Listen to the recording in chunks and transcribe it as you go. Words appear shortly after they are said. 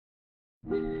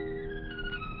Thaddeus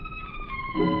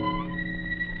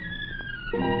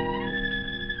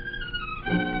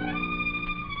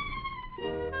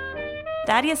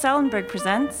Ellenberg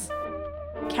presents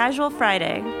Casual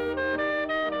Friday.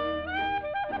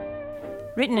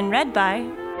 Written and read by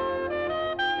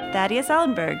Thaddeus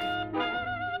Ellenberg.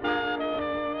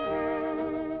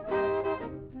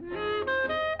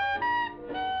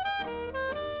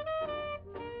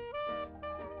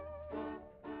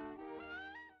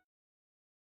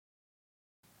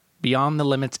 Beyond the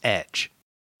Limit's Edge.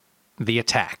 The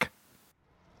Attack.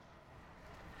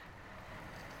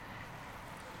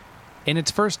 In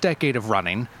its first decade of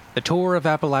running, the Tour of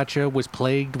Appalachia was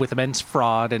plagued with immense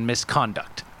fraud and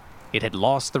misconduct. It had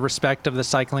lost the respect of the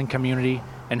cycling community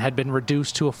and had been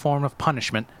reduced to a form of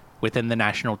punishment within the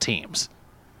national teams.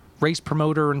 Race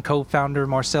promoter and co-founder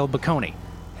Marcel Bocconi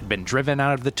had been driven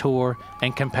out of the Tour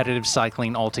and competitive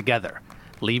cycling altogether,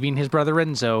 leaving his brother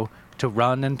Enzo to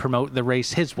run and promote the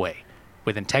race his way,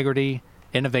 with integrity,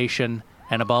 innovation,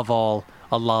 and above all,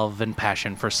 a love and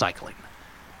passion for cycling.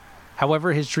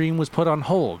 However, his dream was put on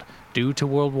hold due to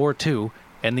World War II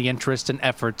and the interest and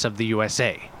efforts of the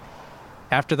USA.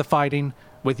 After the fighting,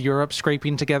 with Europe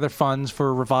scraping together funds for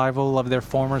a revival of their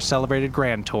former celebrated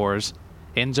Grand Tours,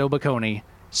 Enzo Bocconi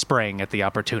sprang at the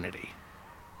opportunity.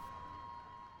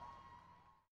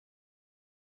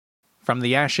 From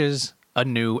the ashes, a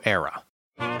new era.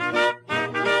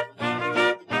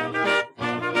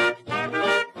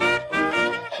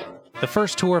 The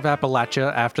first Tour of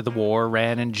Appalachia after the war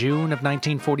ran in June of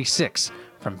 1946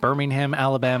 from Birmingham,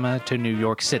 Alabama to New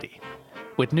York City.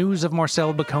 With news of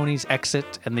Marcel Bocconi's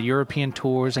exit and the European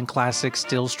tours and classics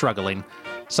still struggling,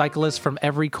 cyclists from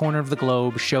every corner of the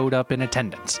globe showed up in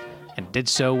attendance and did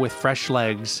so with fresh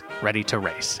legs, ready to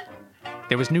race.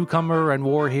 There was newcomer and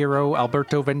war hero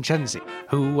Alberto Vincenzi,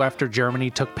 who, after Germany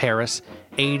took Paris,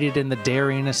 aided in the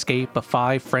daring escape of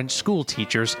 5 French school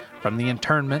teachers from the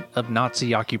internment of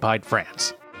Nazi-occupied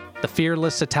France. The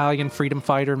fearless Italian freedom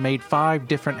fighter made 5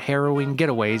 different harrowing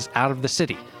getaways out of the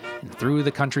city and through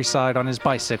the countryside on his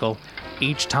bicycle,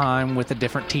 each time with a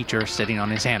different teacher sitting on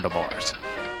his handlebars.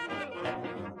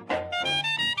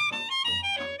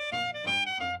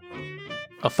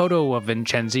 A photo of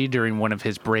Vincenzi during one of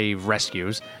his brave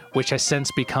rescues, which has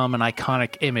since become an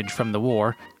iconic image from the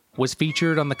war, was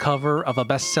featured on the cover of a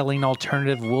best-selling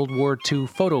alternative World War II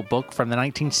photo book from the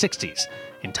 1960s,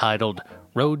 entitled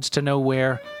Roads to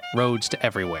Nowhere, Roads to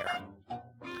Everywhere.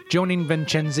 Joining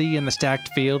Vincenzi in the stacked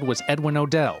field was Edwin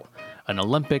Odell, an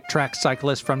Olympic track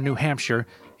cyclist from New Hampshire,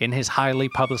 in his highly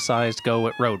publicized go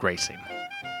at road racing.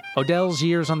 Odell's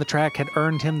years on the track had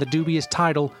earned him the dubious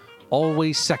title,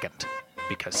 Always Second,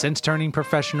 because since turning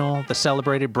professional, the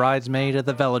celebrated bridesmaid of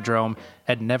the velodrome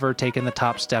had never taken the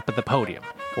top step of the podium,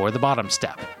 or the bottom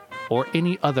step, or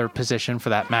any other position for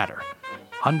that matter.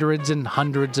 Hundreds and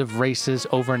hundreds of races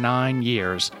over 9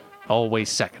 years, always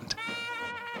second.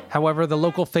 However, the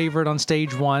local favorite on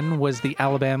stage 1 was the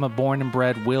Alabama-born and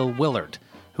bred Will Willard,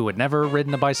 who had never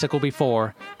ridden a bicycle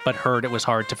before, but heard it was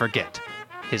hard to forget.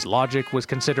 His logic was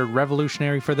considered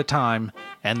revolutionary for the time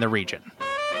and the region.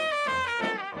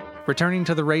 Returning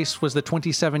to the race was the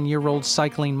 27-year-old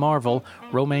cycling marvel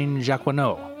Romain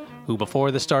Jacquinot, who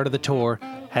before the start of the Tour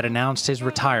had announced his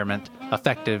retirement,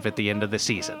 effective at the end of the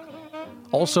season.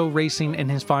 Also racing in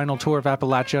his final Tour of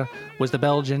Appalachia was the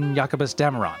Belgian Jacobus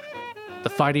Dameron. The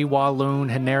fighty Walloon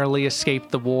had narrowly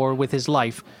escaped the war with his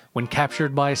life when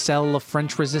captured by a cell of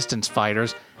French resistance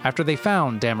fighters after they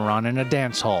found Dameron in a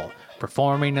dance hall,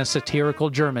 performing a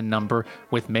satirical German number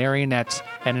with marionettes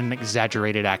and an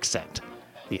exaggerated accent.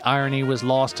 The irony was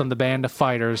lost on the band of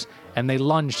fighters, and they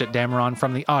lunged at Dameron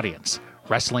from the audience,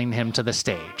 wrestling him to the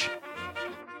stage.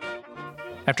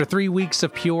 After 3 weeks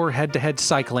of pure head-to-head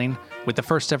cycling, with the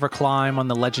first ever climb on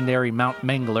the legendary Mount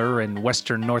Mengler in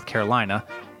western North Carolina,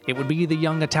 it would be the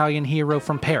young Italian hero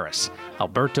from Paris,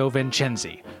 Alberto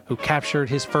Vincenzi, who captured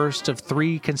his first of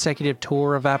 3 consecutive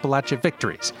Tour of Appalachia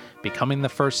victories, becoming the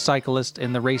first cyclist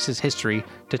in the race's history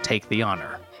to take the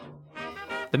honor.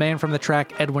 The man from the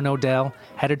track, Edwin Odell,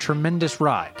 had a tremendous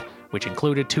ride, which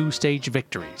included 2 stage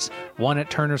victories, one at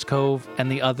Turner's Cove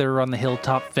and the other on the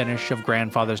hilltop finish of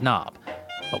Grandfather's Knob,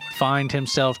 but would find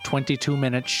himself 22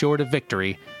 minutes short of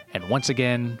victory and once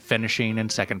again finishing in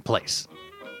second place.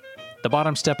 The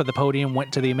bottom step of the podium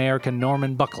went to the American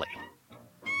Norman Buckley.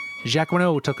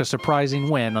 Jacquinot took a surprising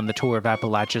win on the Tour of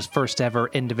Appalachia's first ever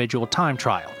individual time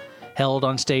trial, held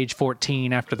on stage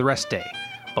 14 after the rest day,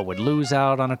 but would lose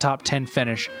out on a top 10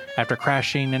 finish after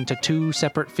crashing into 2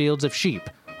 separate fields of sheep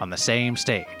on the same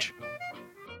stage.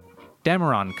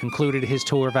 Dameron concluded his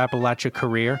Tour of Appalachia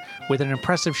career with an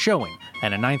impressive showing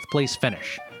and a 9th place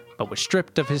finish, but was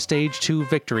stripped of his Stage 2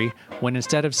 victory when,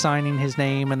 instead of signing his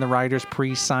name in the rider's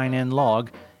pre-sign-in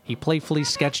log, he playfully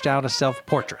sketched out a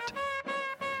self-portrait.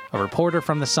 A reporter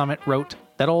from the summit wrote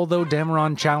that although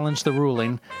Dameron challenged the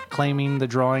ruling, claiming the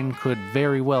drawing could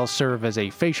very well serve as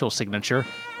a facial signature,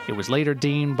 it was later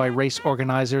deemed by race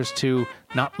organizers to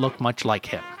not look much like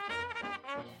him.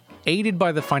 Aided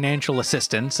by the financial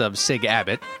assistance of Sig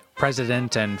Abbott,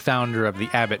 president and founder of the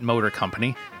Abbott Motor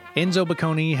Company, Enzo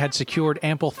Bocconi had secured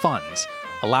ample funds,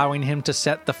 allowing him to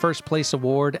set the first-place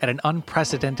award at an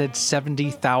unprecedented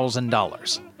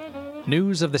 $70,000.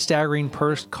 News of the staggering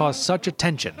purse caused such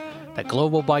attention that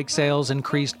global bike sales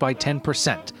increased by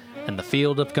 10%, and the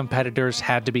field of competitors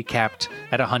had to be capped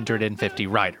at 150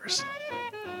 riders.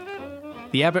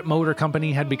 The Abbott Motor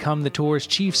Company had become the tour's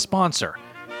chief sponsor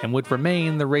and would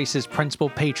remain the race's principal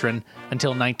patron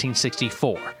until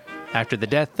 1964, after the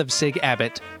death of Sig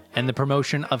Abbott and the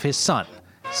promotion of his son,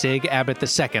 Sig Abbott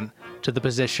II, to the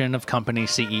position of company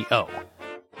CEO.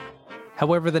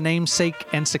 However, the namesake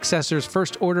and successor's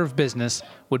first order of business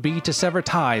would be to sever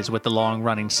ties with the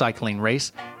long-running cycling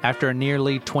race after a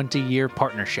nearly 20-year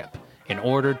partnership, in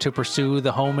order to pursue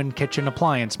the home and kitchen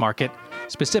appliance market,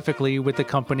 specifically with the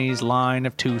company's line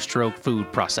of two-stroke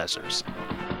food processors.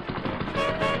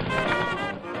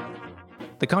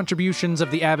 The contributions of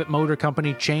the Abbott Motor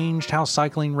Company changed how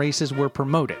cycling races were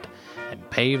promoted and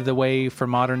paved the way for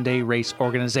modern-day race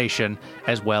organization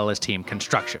as well as team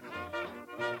construction.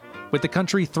 With the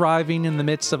country thriving in the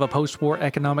midst of a post-war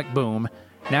economic boom,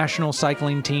 national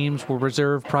cycling teams were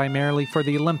reserved primarily for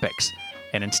the Olympics,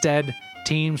 and instead,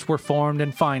 teams were formed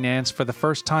and financed for the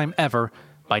first time ever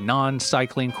by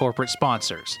non-cycling corporate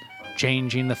sponsors,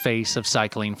 changing the face of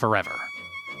cycling forever.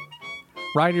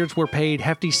 Riders were paid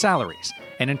hefty salaries,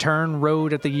 and in turn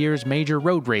rode at the year's major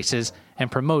road races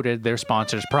and promoted their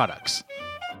sponsors' products.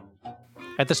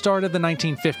 At the start of the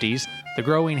 1950s, the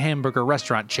growing hamburger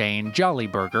restaurant chain Jolly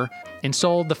Burger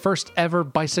installed the first ever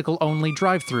bicycle-only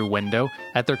drive-thru window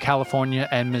at their California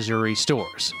and Missouri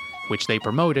stores, which they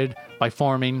promoted by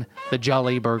forming the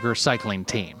Jolly Burger cycling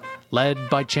team, led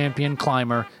by champion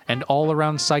climber and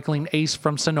all-around cycling ace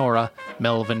from Sonora,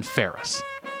 Melvin Ferris.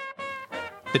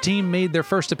 The team made their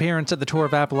first appearance at the Tour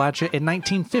of Appalachia in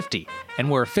 1950 and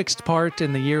were a fixed part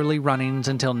in the yearly runnings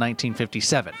until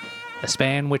 1957, a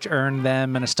span which earned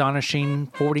them an astonishing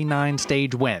 49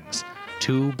 stage wins,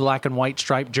 2 black and white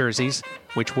striped jerseys,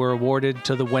 which were awarded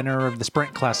to the winner of the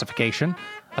sprint classification,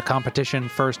 a competition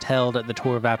first held at the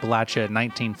Tour of Appalachia in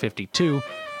 1952,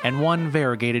 and 1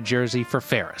 variegated jersey for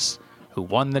Ferris, who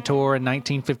won the Tour in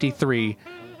 1953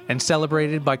 and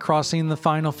celebrated by crossing the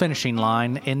final finishing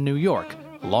line in New York,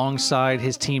 alongside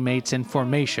his teammates in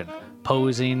formation,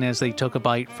 posing as they took a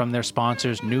bite from their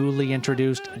sponsor's newly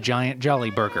introduced giant Jolly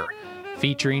Burger,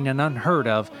 featuring an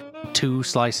unheard-of 2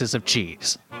 slices of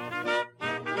cheese.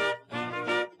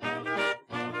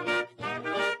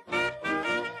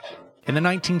 In the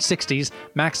 1960s,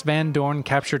 Max Van Dorn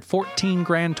captured 14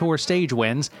 Grand Tour stage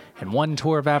wins and 1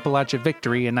 Tour of Appalachia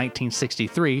victory in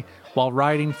 1963 while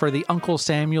riding for the Uncle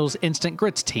Samuel's Instant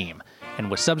Grits team, and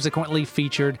was subsequently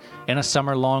featured in a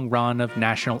summer-long run of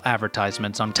national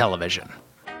advertisements on television.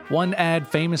 One ad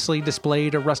famously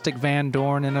displayed a rustic Van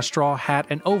Dorn in a straw hat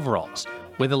and overalls,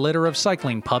 with a litter of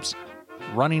cycling pups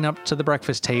running up to the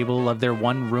breakfast table of their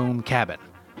one-room cabin,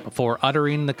 before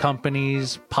uttering the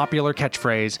company's popular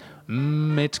catchphrase,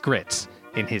 "It's grits,"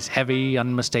 in his heavy,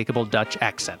 unmistakable Dutch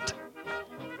accent.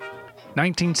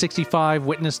 1965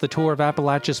 witnessed the Tour of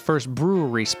Appalachia's first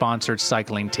brewery-sponsored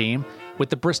cycling team with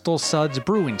the Bristol Suds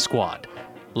Brewing Squad,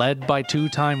 led by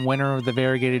 2-time winner of the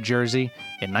variegated jersey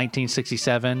in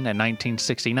 1967 and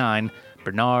 1969,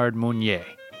 Bernard Mounier.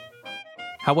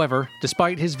 However,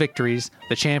 despite his victories,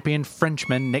 the champion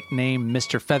Frenchman nicknamed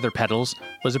Mr. Feather Pedals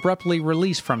was abruptly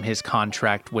released from his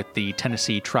contract with the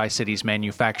Tennessee Tri-Cities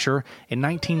manufacturer in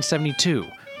 1972,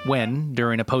 when,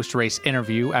 during a post-race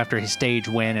interview after his stage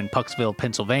win in Pucksville,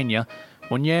 Pennsylvania,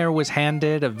 Mounier was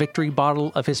handed a victory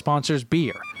bottle of his sponsor's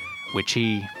beer, which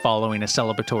he, following a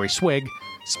celebratory swig,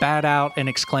 spat out and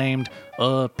exclaimed,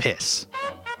 piss."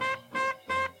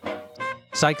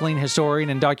 Cycling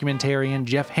historian and documentarian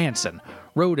Jeff Hansen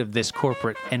wrote of this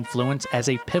corporate influence as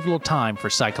a pivotal time for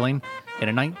cycling in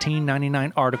a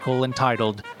 1999 article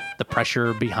entitled "The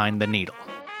Pressure Behind the Needle."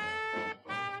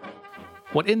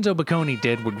 What Enzo Bocconi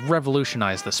did would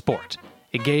revolutionize the sport.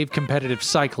 It gave competitive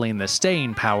cycling the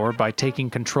staying power by taking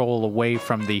control away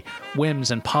from the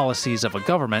whims and policies of a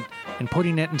government and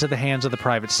putting it into the hands of the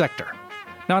private sector.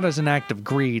 Not as an act of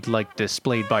greed like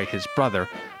displayed by his brother,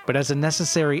 but as a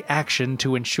necessary action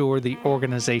to ensure the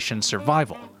organization's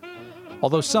survival.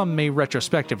 Although some may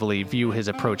retrospectively view his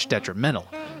approach detrimental,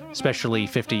 especially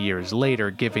 50 years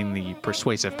later, given the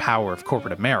persuasive power of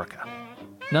corporate America.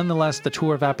 Nonetheless, the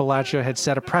Tour of Appalachia had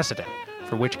set a precedent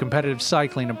for which competitive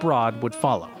cycling abroad would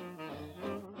follow.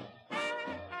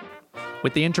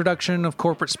 With the introduction of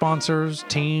corporate sponsors,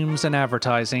 teams, and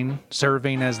advertising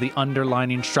serving as the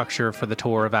underlining structure for the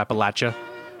Tour of Appalachia,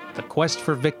 the quest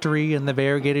for victory in the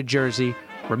variegated jersey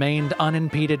remained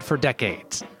unimpeded for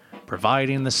decades,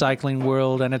 providing the cycling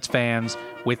world and its fans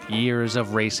with years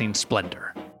of racing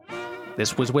splendor.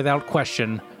 This was without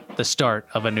question the start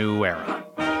of a new era.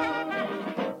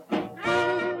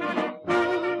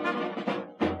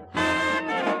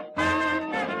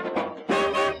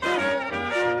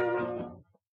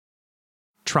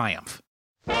 Triumph.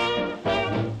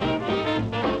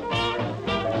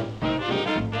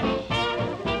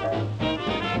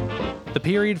 The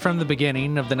period from the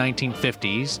beginning of the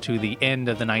 1950s to the end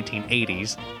of the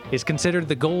 1980s is considered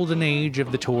the golden age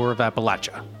of the Tour of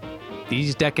Appalachia.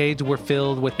 These decades were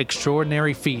filled with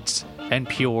extraordinary feats and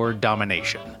pure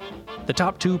domination. The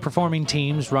top two performing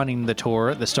teams running the Tour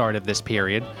at the start of this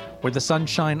period were the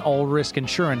Sunshine All Risk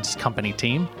Insurance Company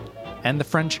team and the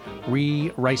French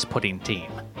Rie Rice Pudding team.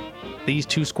 These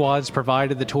two squads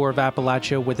provided the Tour of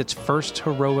Appalachia with its first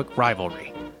heroic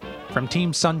rivalry. From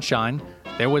Team Sunshine,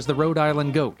 there was the Rhode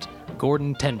Island Goat,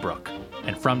 Gordon Tenbrook,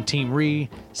 and from Team Rie,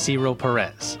 Cyril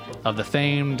Perez, of the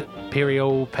famed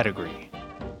Pierrot pedigree.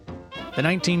 The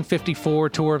 1954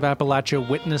 Tour of Appalachia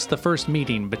witnessed the first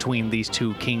meeting between these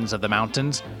two kings of the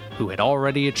mountains, who had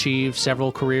already achieved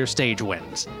several career stage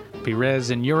wins,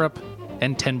 Perez in Europe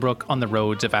and Tenbrook on the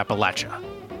roads of Appalachia.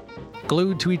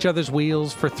 Glued to each other's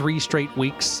wheels for 3 straight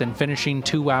weeks and finishing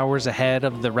 2 hours ahead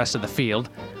of the rest of the field,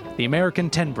 the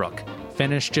American Tenbrook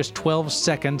finished just 12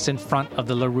 seconds in front of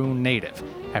the Laroon native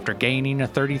after gaining a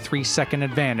 33-second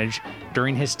advantage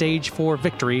during his Stage 4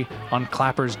 victory on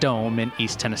Clapper's Dome in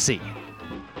East Tennessee.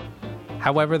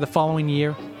 However, the following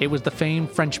year, it was the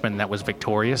famed Frenchman that was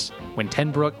victorious when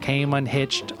Tenbrook came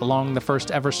unhitched along the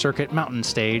first ever circuit mountain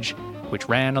stage, which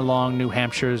ran along New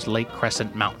Hampshire's Lake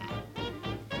Crescent Mountain.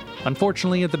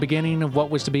 Unfortunately, at the beginning of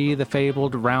what was to be the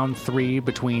fabled Round 3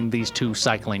 between these two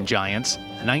cycling giants,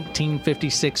 the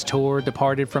 1956 Tour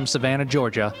departed from Savannah,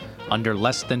 Georgia, under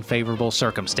less than favorable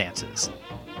circumstances.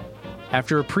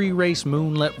 After a pre-race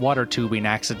moonlit water tubing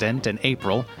accident in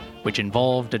April, which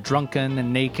involved a drunken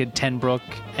and naked Tenbrook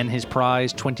and his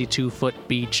prized 22-foot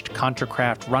beached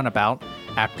Contracraft runabout,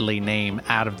 aptly named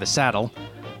Out of the Saddle,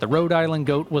 the Rhode Island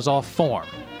Goat was off form,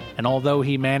 and although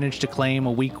he managed to claim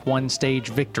a Week 1 stage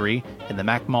victory in the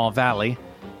Mackmall Valley,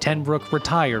 Tenbrook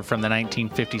retired from the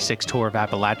 1956 Tour of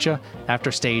Appalachia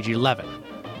after stage 11,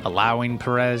 allowing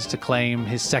Perez to claim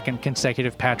his second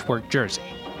consecutive patchwork jersey.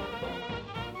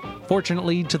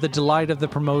 Fortunately, to the delight of the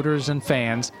promoters and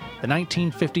fans, the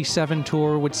 1957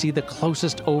 Tour would see the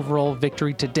closest overall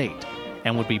victory to date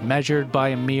and would be measured by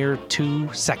a mere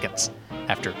 2 seconds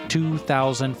after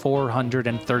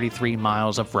 2,433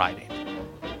 miles of riding.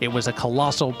 It was a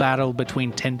colossal battle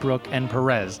between Tenbrook and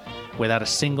Perez, without a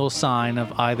single sign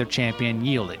of either champion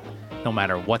yielding, no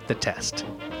matter what the test.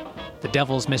 The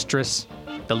Devil's Mistress,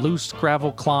 the loose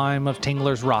gravel climb of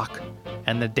Tingler's Rock,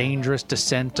 and the dangerous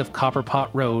descent of Copperpot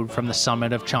Road from the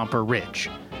summit of Chomper Ridge.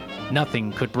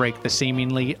 Nothing could break the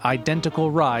seemingly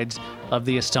identical rides of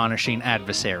the astonishing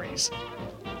adversaries.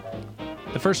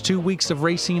 The first 2 weeks of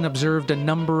racing observed a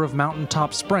number of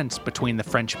mountaintop sprints between the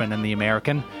Frenchman and the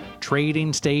American,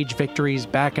 trading stage victories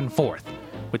back and forth,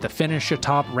 with the finish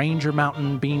atop Ranger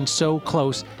Mountain being so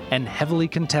close and heavily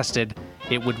contested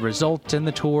it would result in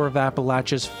the Tour of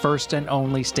Appalachia's first and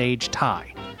only stage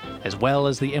tie, as well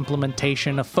as the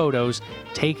implementation of photos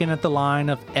taken at the line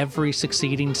of every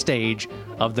succeeding stage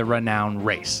of the renowned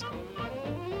race.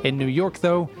 In New York,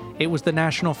 though, it was the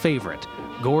national favorite,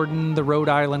 Gordon the Rhode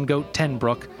Island Goat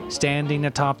Tenbrook, standing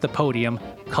atop the podium,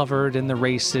 covered in the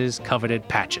race's coveted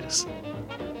patches.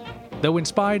 Though in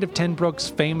spite of Tenbrook's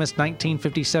famous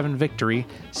 1957 victory,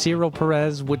 Cyril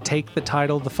Perez would take the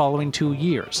title the following 2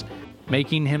 years,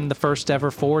 making him the first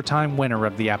ever 4-time winner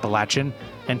of the Appalachian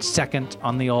and second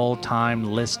on the all-time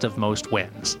list of most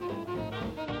wins.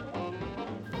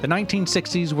 The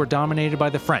 1960s were dominated by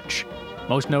the French,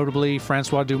 most notably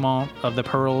Francois Dumont of the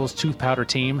Pearls Tooth Powder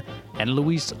team and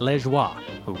Louis Lejoie,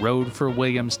 who rode for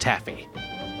Williams Taffy,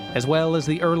 as well as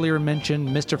the earlier mentioned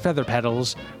Mr.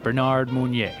 Featherpedals, Bernard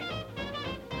Mounier.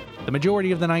 The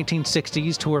majority of the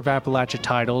 1960s Tour of Appalachia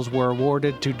titles were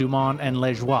awarded to Dumont and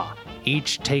Lejoie,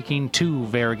 each taking 2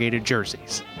 variegated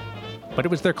jerseys. But it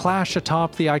was their clash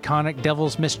atop the iconic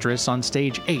Devil's Mistress on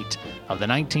stage 8 of the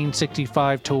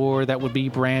 1965 Tour that would be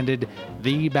branded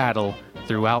the battle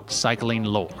throughout cycling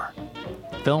lore.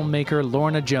 Filmmaker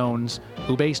Lorna Jones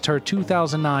who based her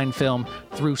 2009 film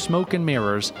Through Smoke and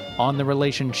Mirrors on the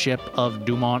relationship of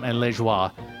Dumont and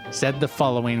Lejoie, said the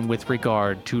following with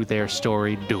regard to their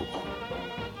storied duel.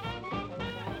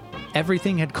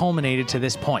 Everything had culminated to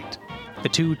this point. The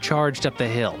two charged up the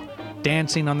hill,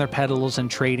 dancing on their pedals and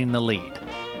trading the lead.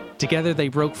 Together they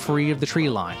broke free of the tree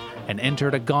line and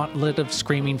entered a gauntlet of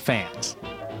screaming fans.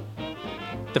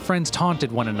 The friends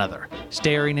taunted one another,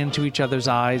 staring into each other's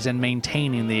eyes and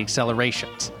maintaining the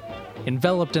accelerations.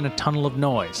 Enveloped in a tunnel of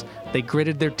noise, they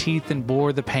gritted their teeth and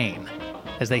bore the pain,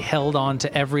 as they held on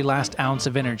to every last ounce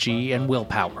of energy and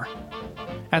willpower.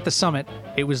 At the summit,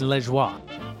 it was Lejoie,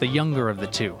 the younger of the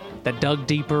two, that dug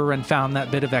deeper and found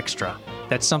that bit of extra,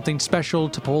 that something special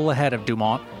to pull ahead of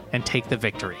Dumont and take the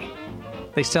victory.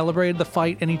 They celebrated the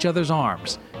fight in each other's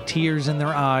arms, tears in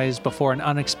their eyes before an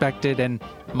unexpected and,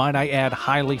 might I add,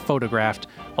 highly photographed,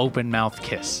 open-mouthed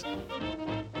kiss.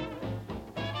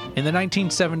 In the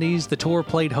 1970s, the tour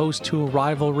played host to a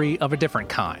rivalry of a different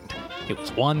kind. It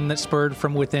was one that spurred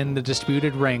from within the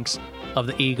disputed ranks of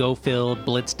the ego-filled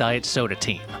Blitz Diet Soda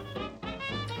team.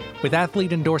 With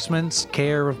athlete endorsements,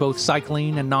 care of both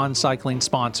cycling and non-cycling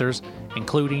sponsors,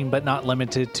 including but not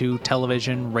limited to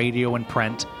television, radio, and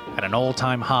print, at an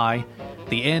all-time high,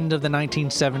 the end of the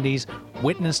 1970s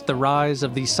witnessed the rise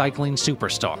of the cycling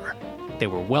superstar. They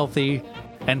were wealthy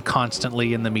and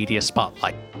constantly in the media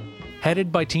spotlight.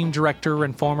 Headed by team director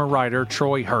and former rider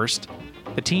Troy Hurst,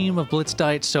 the team of Blitz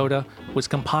Diet Soda was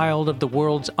compiled of the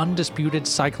world's undisputed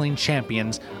cycling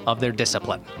champions of their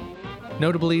discipline.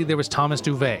 Notably, there was Thomas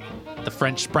Duvet, the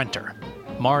French sprinter,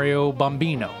 Mario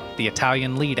Bombino, the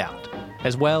Italian lead-out,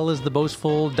 as well as the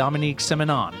boastful Dominique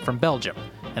Simonon from Belgium,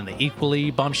 and the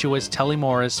equally bumptious Telly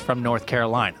Morris from North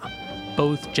Carolina,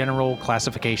 both general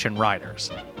classification riders.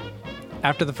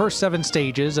 After the first 7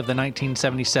 stages of the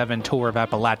 1977 Tour of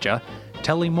Appalachia,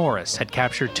 Telly Morris had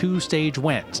captured 2 stage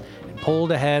wins and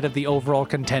pulled ahead of the overall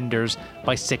contenders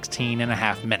by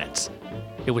 16.5 minutes.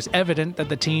 It was evident that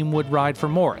the team would ride for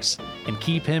Morris and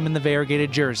keep him in the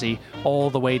variegated jersey all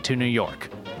the way to New York.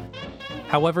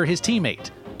 However, his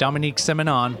teammate, Dominique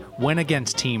Simonon, went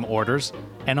against team orders,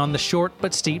 and on the short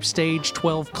but steep stage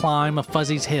 12 climb of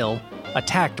Fuzzy's Hill,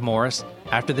 attacked Morris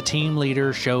after the team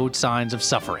leader showed signs of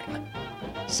suffering.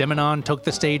 Simonon took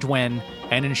the stage win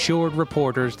and ensured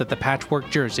reporters that the patchwork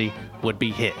jersey would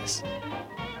be his.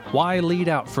 Why lead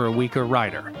out for a weaker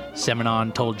rider?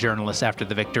 Simonon told journalists after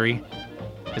the victory.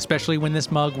 Especially when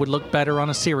this mug would look better on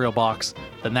a cereal box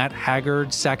than that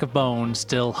haggard sack of bones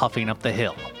still huffing up the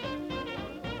hill.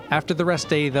 After the rest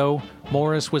day, though,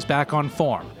 Morris was back on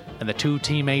form, and the two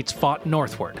teammates fought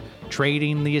northward,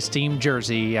 trading the esteemed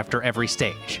jersey after every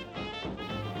stage.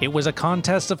 It was a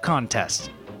contest of contests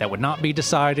that would not be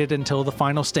decided until the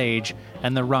final stage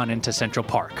and the run into Central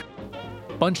Park.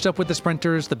 Bunched up with the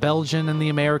sprinters, the Belgian and the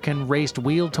American raced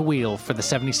wheel to wheel for the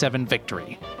 77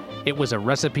 victory. It was a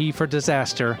recipe for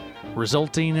disaster,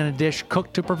 resulting in a dish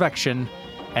cooked to perfection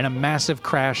and a massive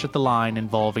crash at the line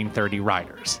involving 30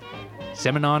 riders.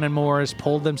 Simonon and Morris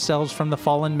pulled themselves from the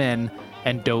fallen men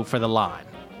and dove for the line.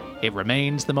 It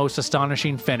remains the most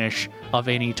astonishing finish of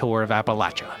any Tour of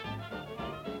Appalachia.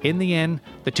 In the end,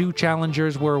 the two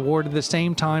challengers were awarded the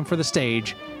same time for the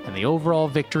stage, and the overall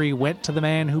victory went to the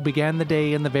man who began the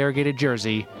day in the variegated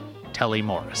jersey, Telly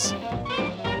Morris.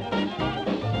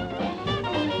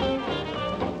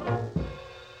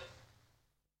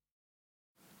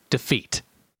 Defeat.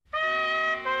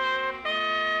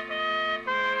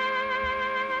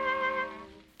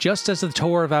 Just as the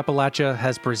Tour of Appalachia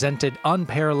has presented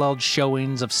unparalleled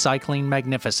showings of cycling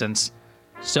magnificence,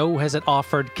 so has it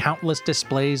offered countless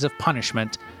displays of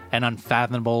punishment and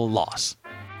unfathomable loss.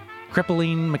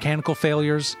 Crippling mechanical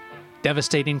failures,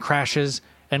 devastating crashes,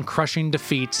 and crushing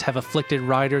defeats have afflicted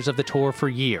riders of the Tour for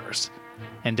years.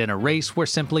 And in a race where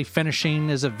simply finishing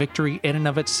is a victory in and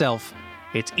of itself,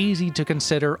 it's easy to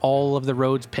consider all of the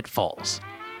road's pitfalls.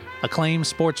 Acclaimed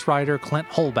sports writer Clint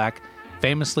Holback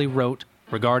famously wrote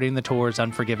regarding the Tour's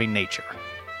unforgiving nature,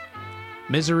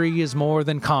 "Misery is more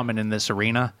than common in this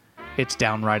arena. It's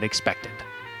downright expected."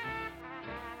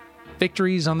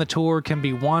 Victories on the Tour can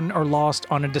be won or lost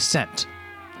on a descent.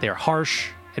 They're harsh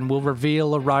and will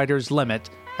reveal a rider's limit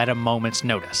at a moment's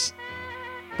notice.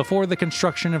 Before the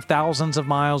construction of thousands of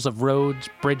miles of roads,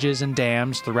 bridges, and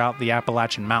dams throughout the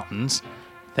Appalachian Mountains,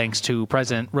 thanks to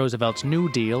President Roosevelt's New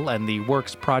Deal and the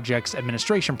Works Projects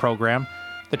Administration Program,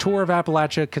 the Tour of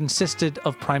Appalachia consisted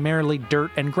of primarily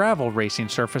dirt and gravel racing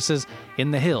surfaces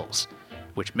in the hills,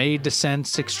 which made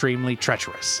descents extremely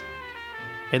treacherous.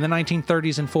 In the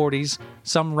 1930s and 40s,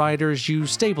 some riders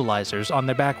used stabilizers on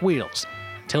their back wheels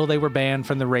until they were banned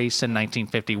from the race in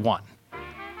 1951.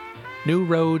 new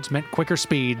roads meant quicker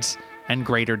speeds and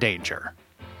greater danger.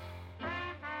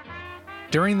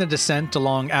 During the descent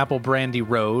along Apple Brandy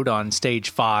Road on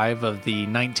Stage 5 of the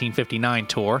 1959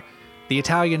 tour, the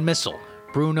Italian missile,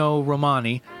 Bruno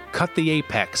Romani, cut the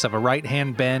apex of a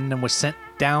right-hand bend and was sent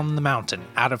down the mountain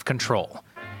out of control.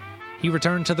 He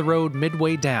returned to the road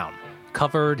midway down,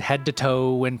 covered head to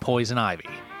toe in poison ivy.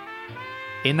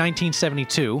 In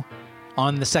 1972,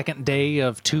 on the second day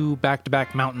of 2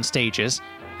 back-to-back mountain stages,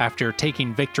 after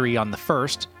taking victory on the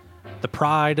first, the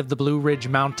pride of the Blue Ridge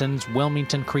Mountains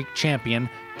Wilmington Creek champion,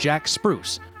 Jack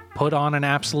Spruce, put on an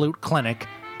absolute clinic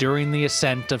during the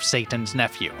ascent of Satan's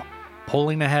Nephew,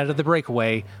 pulling ahead of the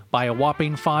breakaway by a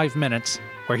whopping 5 minutes,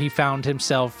 where he found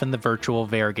himself in the virtual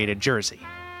variegated jersey.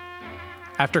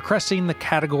 After cresting the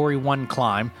Category 1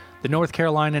 climb, the North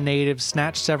Carolina native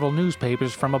snatched several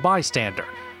newspapers from a bystander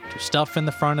to stuff in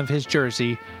the front of his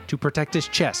jersey to protect his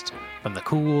chest from the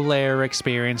cool air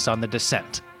experienced on the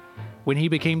descent, when he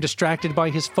became distracted by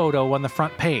his photo on the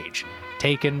front page,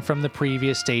 taken from the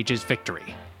previous stage's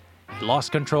victory. He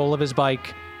lost control of his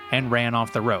bike and ran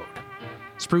off the road.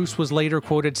 Spruce was later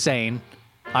quoted saying,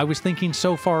 "I was thinking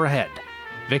so far ahead,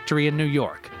 victory in New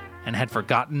York, and had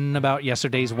forgotten about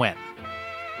yesterday's win.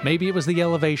 Maybe it was the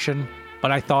elevation,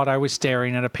 but I thought I was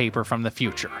staring at a paper from the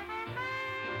future."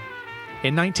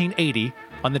 In 1980,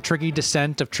 on the tricky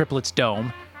descent of Triplets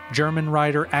Dome, German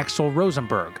rider Axel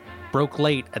Rosenberg broke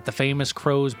late at the famous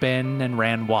Crow's Bend and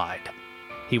ran wide.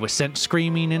 He was sent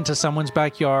screaming into someone's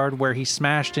backyard, where he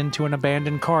smashed into an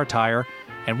abandoned car tire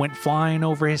and went flying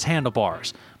over his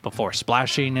handlebars before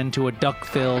splashing into a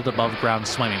duck-filled above-ground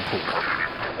swimming pool.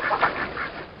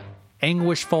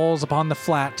 Anguish falls upon the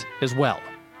flat as well,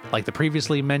 like the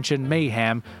previously mentioned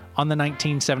mayhem on the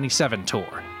 1977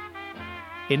 tour.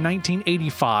 In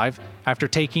 1985, after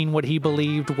taking what he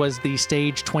believed was the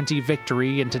Stage 20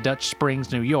 victory into Dutch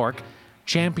Springs, New York,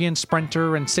 champion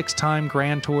sprinter and 6-time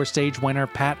Grand Tour stage winner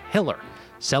Pat Hiller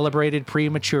celebrated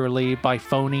prematurely by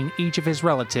phoning each of his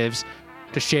relatives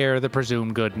to share the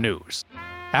presumed good news.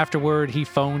 Afterward, he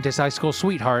phoned his high school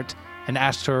sweetheart and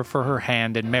asked her for her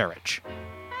hand in marriage.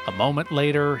 A moment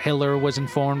later, Hiller was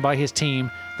informed by his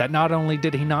team that not only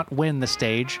did he not win the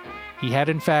stage, he had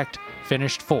in fact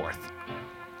finished 4th.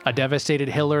 A devastated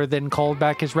Hiller then called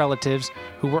back his relatives,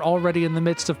 who were already in the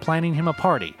midst of planning him a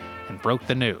party, and broke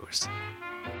the news.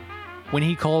 When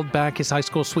he called back his high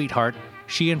school sweetheart,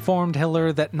 she informed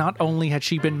Hiller that not only had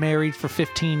she been married for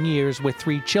 15 years with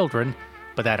 3 children,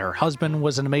 but that her husband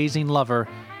was an amazing lover,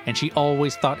 and she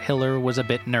always thought Hiller was a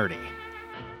bit nerdy.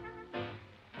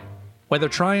 Whether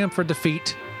triumph or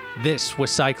defeat, this was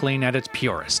cycling at its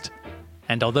purest.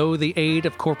 And although the aid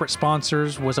of corporate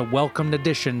sponsors was a welcomed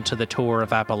addition to the Tour of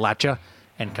Appalachia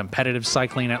and competitive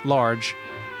cycling at large,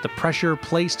 the pressure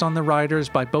placed on the riders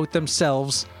by both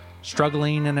themselves,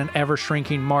 struggling in an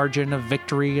ever-shrinking margin of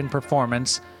victory and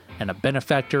performance, and a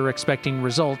benefactor expecting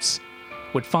results,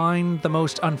 would find the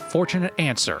most unfortunate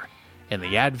answer in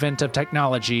the advent of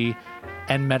technology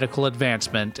and medical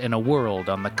advancement in a world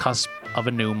on the cusp of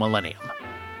a new millennium.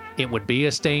 It would be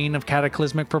a stain of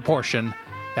cataclysmic proportion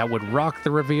that would rock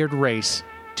the revered race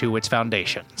to its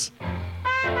foundations.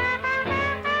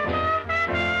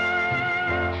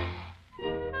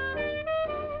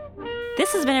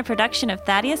 This has been a production of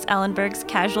Thaddeus Ellenberg's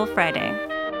Casual Friday.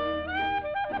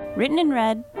 Written and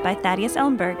read by Thaddeus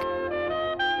Ellenberg,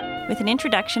 with an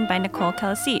introduction by Nicole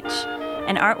Kalasich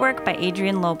and artwork by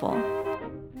Adrian Lobel.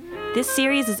 This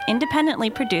series is independently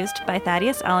produced by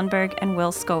Thaddeus Ellenberg and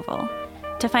Will Scoville.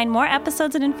 To find more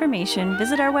episodes and information,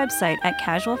 visit our website at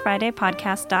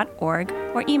casualfridaypodcast.org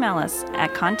or email us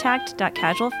at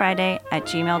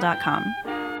contact.casualfriday@gmail.com.